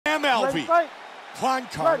Alvey. Juan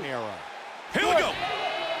Carneiro. Here we go.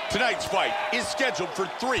 Tonight's fight is scheduled for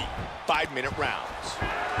 3 5-minute rounds.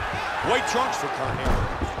 White trunks for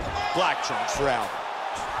Carneiro. Black trunks for Alvey.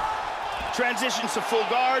 Transitions to full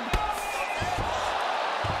guard.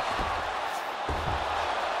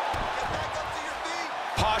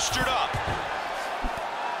 Postured up.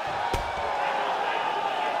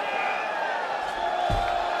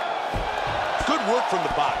 Good work from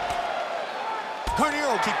the body.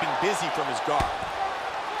 Carneiro keeping busy from his guard.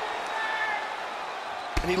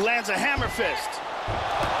 And he lands a hammer fist.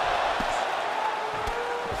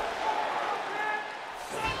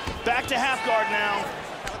 Back to half guard now.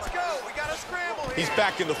 Let's go. We got a scramble here. He's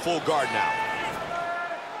back in the full guard now.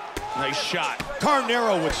 Nice shot.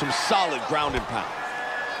 Carneiro with some solid ground and pound.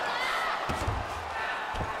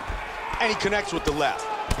 And he connects with the left.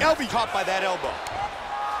 Alvey caught by that elbow.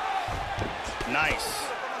 Nice.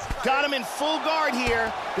 Got him in full guard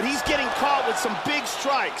here, but he's getting caught with some big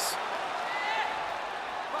strikes.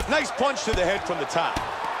 Nice punch to the head from the top.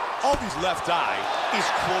 Alvey's left eye is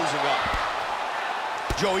closing up.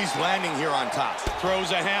 Joey's landing here on top.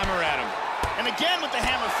 Throws a hammer at him. And again with the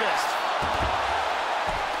hammer fist.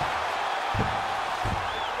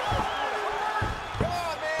 Come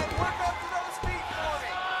on, man. Work up to those feet for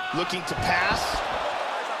me. Looking to pass.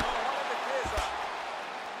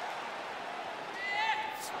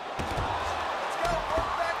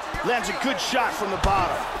 Lands a good shot from the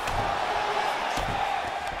bottom.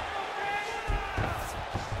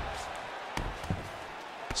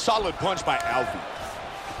 Solid punch by Alvey.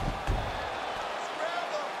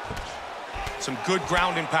 Some good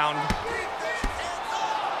ground and pound.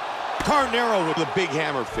 Carneiro with a big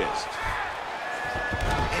hammer fist.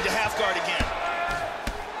 Into half guard again.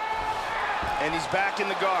 And he's back in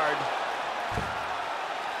the guard.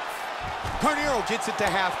 Carneiro gets it to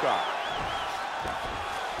half guard.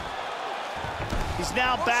 He's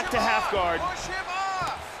now back to half guard. Push him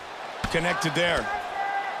off. Connected there.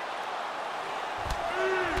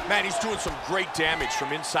 Man, he's doing some great damage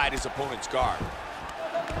from inside his opponent's guard.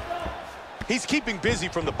 He's keeping busy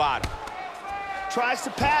from the bottom. Tries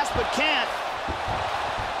to pass, but can't.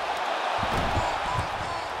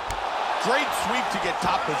 Great sweep to get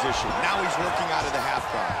top position. Now he's working out of the half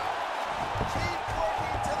guard. Keep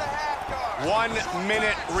working to the half guard. 1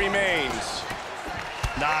 minute remains.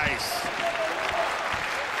 Nice.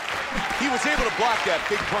 He was able to block that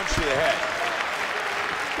big punch to the head.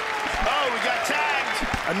 Oh, we got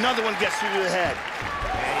tagged. Another one gets through to the head.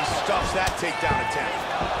 And he stuffs that takedown attempt.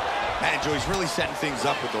 Man, Joey's really setting things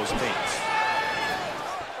up with those feints.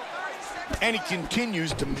 And he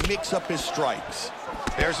continues to mix up his strikes.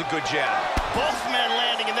 There's a good jab. Both men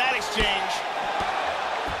landing in that exchange.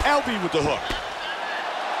 Alvey with the hook.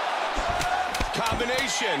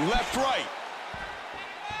 Combination, left, right.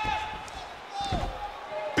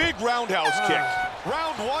 Big roundhouse kick.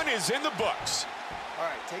 Round 1 is in the books. All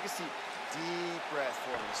right, take a seat. Deep breath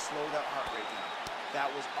for me. Slow that heart rate down. That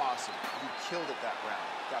was awesome. You killed it that round.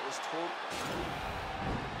 That was total.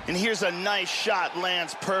 And here's a nice shot,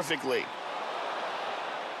 lands perfectly.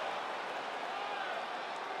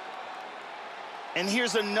 And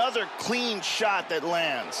here's another clean shot that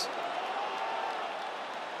lands.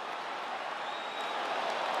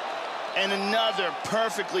 And another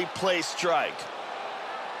perfectly placed strike.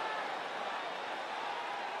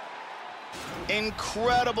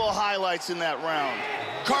 Incredible highlights in that round.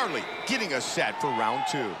 Carly getting us set for round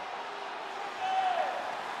 2. You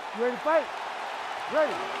ready to fight?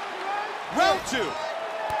 Ready. Round 2.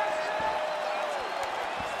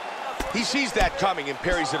 He sees that coming and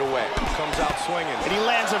parries it away. Comes out swinging. And he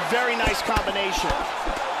lands a very nice combination.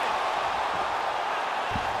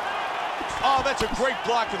 Oh, that's a great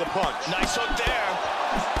block of the punch. Nice hook there.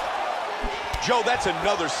 Joe, that's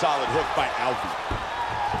another solid hook by Alvey.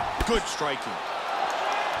 Good striking.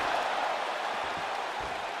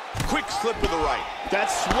 Quick slip to the right. That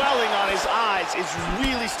swelling on his eyes is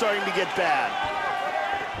really starting to get bad.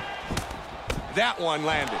 That one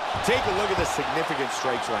landed. Take a look at the significant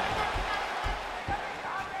strikes landed.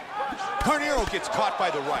 Carneiro gets caught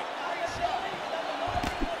by the right.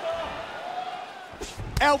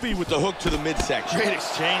 Alvey with the hook to the midsection. Great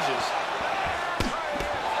exchanges.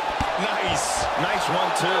 Nice. Nice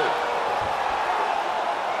one, too.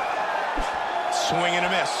 Swing and a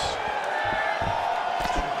miss.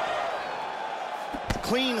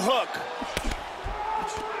 Clean hook.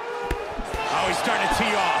 Oh, he's starting to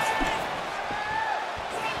tee off.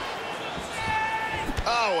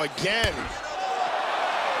 Oh, again.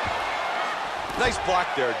 Nice block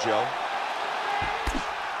there, Joe.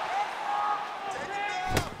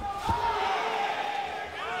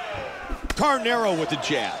 Carneiro with the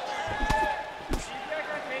jab.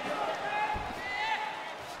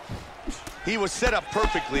 He was set up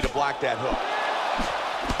perfectly to block that hook.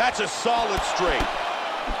 That's a solid straight.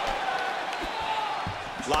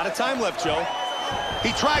 A lot of time left, Joe.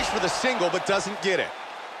 He tries for the single, but doesn't get it.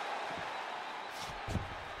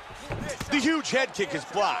 The huge head kick is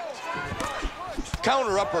blocked.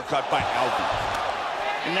 Counter uppercut by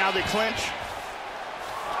Alvey. And now they clinch.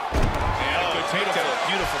 And a good takedown.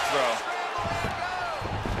 Beautiful throw.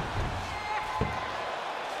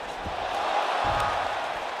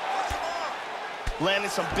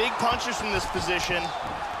 Landing some big punches from this position.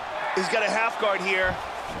 He's got a half guard here.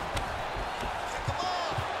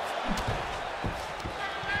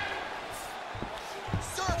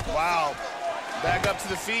 Wow. Back up to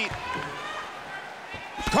the feet.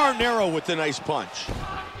 Carneiro with the nice punch.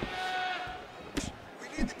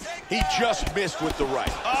 He just missed with the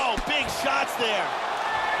right. Oh, big shots there.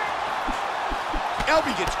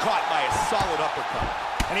 Alvey gets caught by a solid uppercut.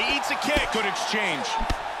 And he eats a kick. Good exchange.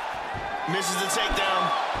 Misses the takedown.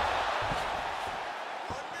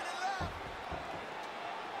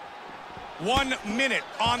 1 minute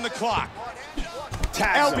on the clock.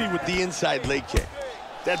 Tags him. Alvey with the inside leg kick.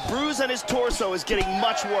 That bruise on his torso is getting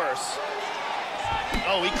much worse.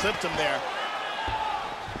 Oh, he clipped him there.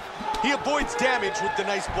 He avoids damage with the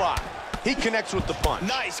nice block. He connects with the punch.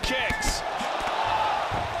 Nice kicks.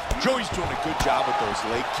 Joey's doing a good job with those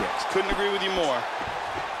leg kicks. Couldn't agree with you more.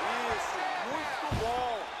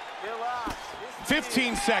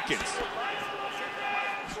 15 seconds.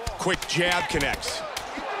 Quick jab connects.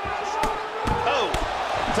 Oh,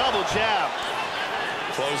 double jab.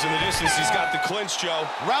 Closing the distance. He's got the clinch, Joe.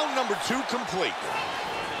 Round number 2 complete.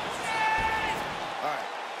 All right,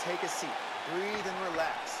 take a seat. Breathe and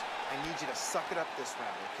relax. I need you to suck it up this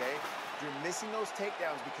round, okay? You're missing those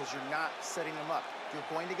takedowns because you're not setting them up. You're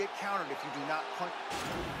going to get countered if you do not punch.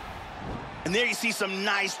 And there you see some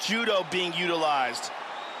nice judo being utilized.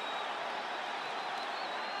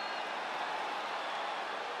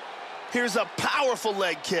 Here's a powerful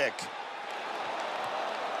leg kick.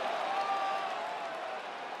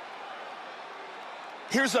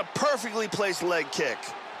 Here's a perfectly placed leg kick.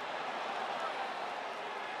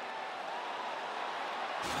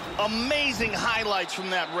 Amazing highlights from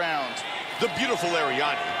that round. The beautiful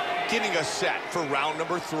Ariani getting us set for round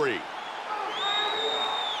number 3. You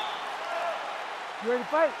ready to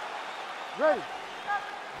fight? Ready.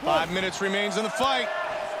 5 minutes remains in the fight.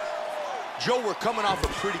 Joe, we're coming off a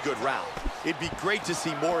pretty good round. It'd be great to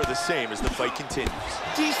see more of the same as the fight continues.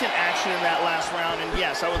 Decent action in that last round, and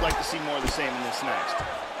yes, I would like to see more of the same in this next.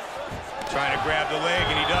 Trying to grab the leg,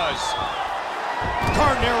 and he does.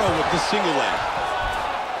 Carneiro with the single leg.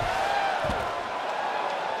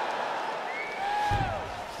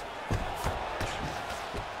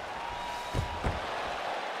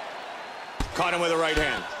 Caught him with a right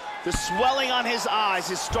hand. The swelling on his eyes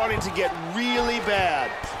is starting to get really bad.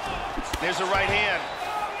 There's a right hand.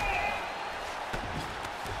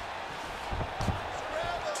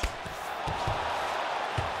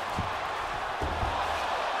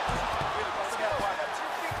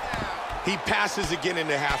 He passes again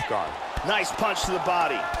into half guard. Nice punch to the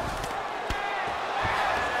body.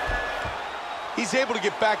 He's able to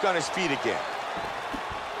get back on his feet again.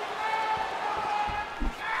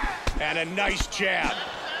 And a nice jab.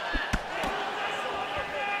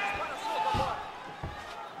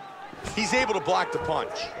 He's able to block the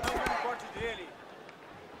punch.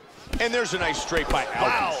 And there's a nice straight by Alvey.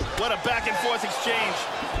 Wow, what a back and forth exchange.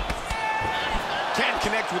 Can't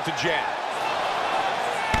connect with the jab.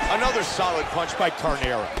 Another solid punch by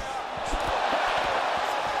Carneiro.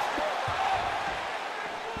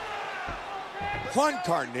 Juan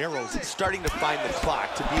Carneiro's starting to find the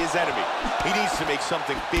clock to be his enemy. He needs to make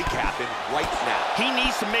something big happen right now. He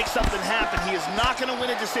needs to make something happen. He is not going to win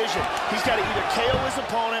a decision. He's got to either KO his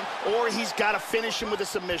opponent or he's got to finish him with a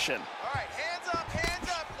submission. All right, hands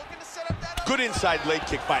up, looking to set up that. Good inside leg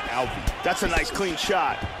kick by Alvey. That's a nice clean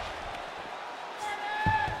shot.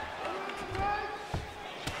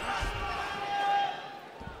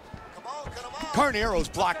 Carneiro's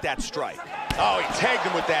blocked that strike. Oh, he tagged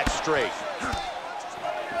him with that straight.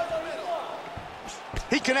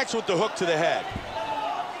 He connects with the hook to the head.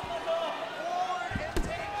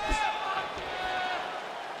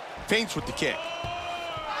 Feints with the kick.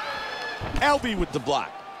 Alvey with the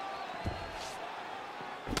block.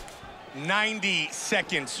 90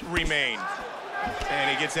 seconds remain. And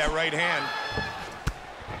he gets that right hand.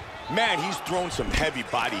 Man, he's thrown some heavy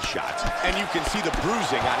body shots, and you can see the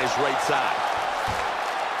bruising on his right side.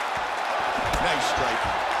 Nice strike.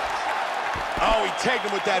 Oh, he tagged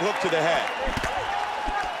him with that hook to the head.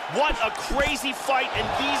 What a crazy fight, and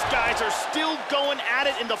these guys are still going at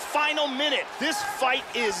it in the final minute. This fight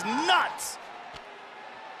is nuts.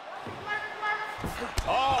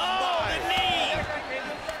 Oh, the knee.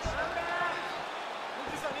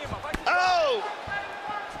 Oh!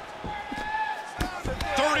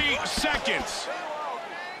 30 seconds.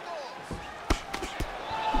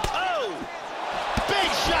 Oh! Big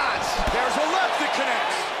shots. There's a left that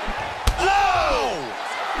connects. Whoa!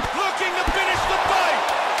 Looking to finish the fight.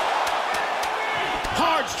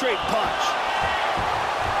 Hard straight punch.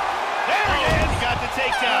 There it is. Got the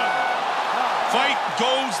takedown. Fight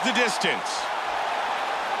goes the distance.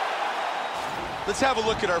 Let's have a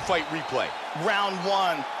look at our fight replay. Round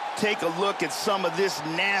one. Take a look at some of this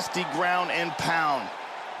nasty ground and pound.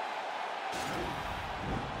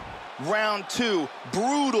 Round two.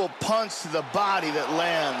 Brutal punch to the body that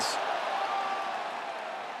lands.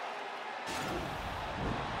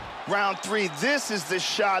 Round three. This is the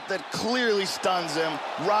shot that clearly stuns him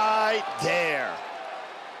right there.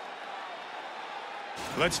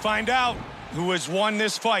 Let's find out who has won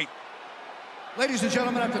this fight. Ladies and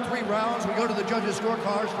gentlemen, after 3 rounds, we go to the judges'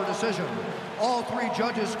 scorecards for decision. All 3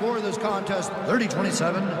 judges score this contest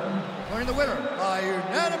 30-27. Winning the winner by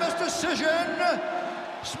unanimous decision,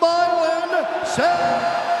 Smiling Sam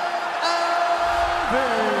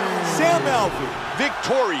Alvey. Sam Alvey,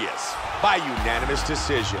 victorious by unanimous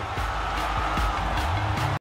decision.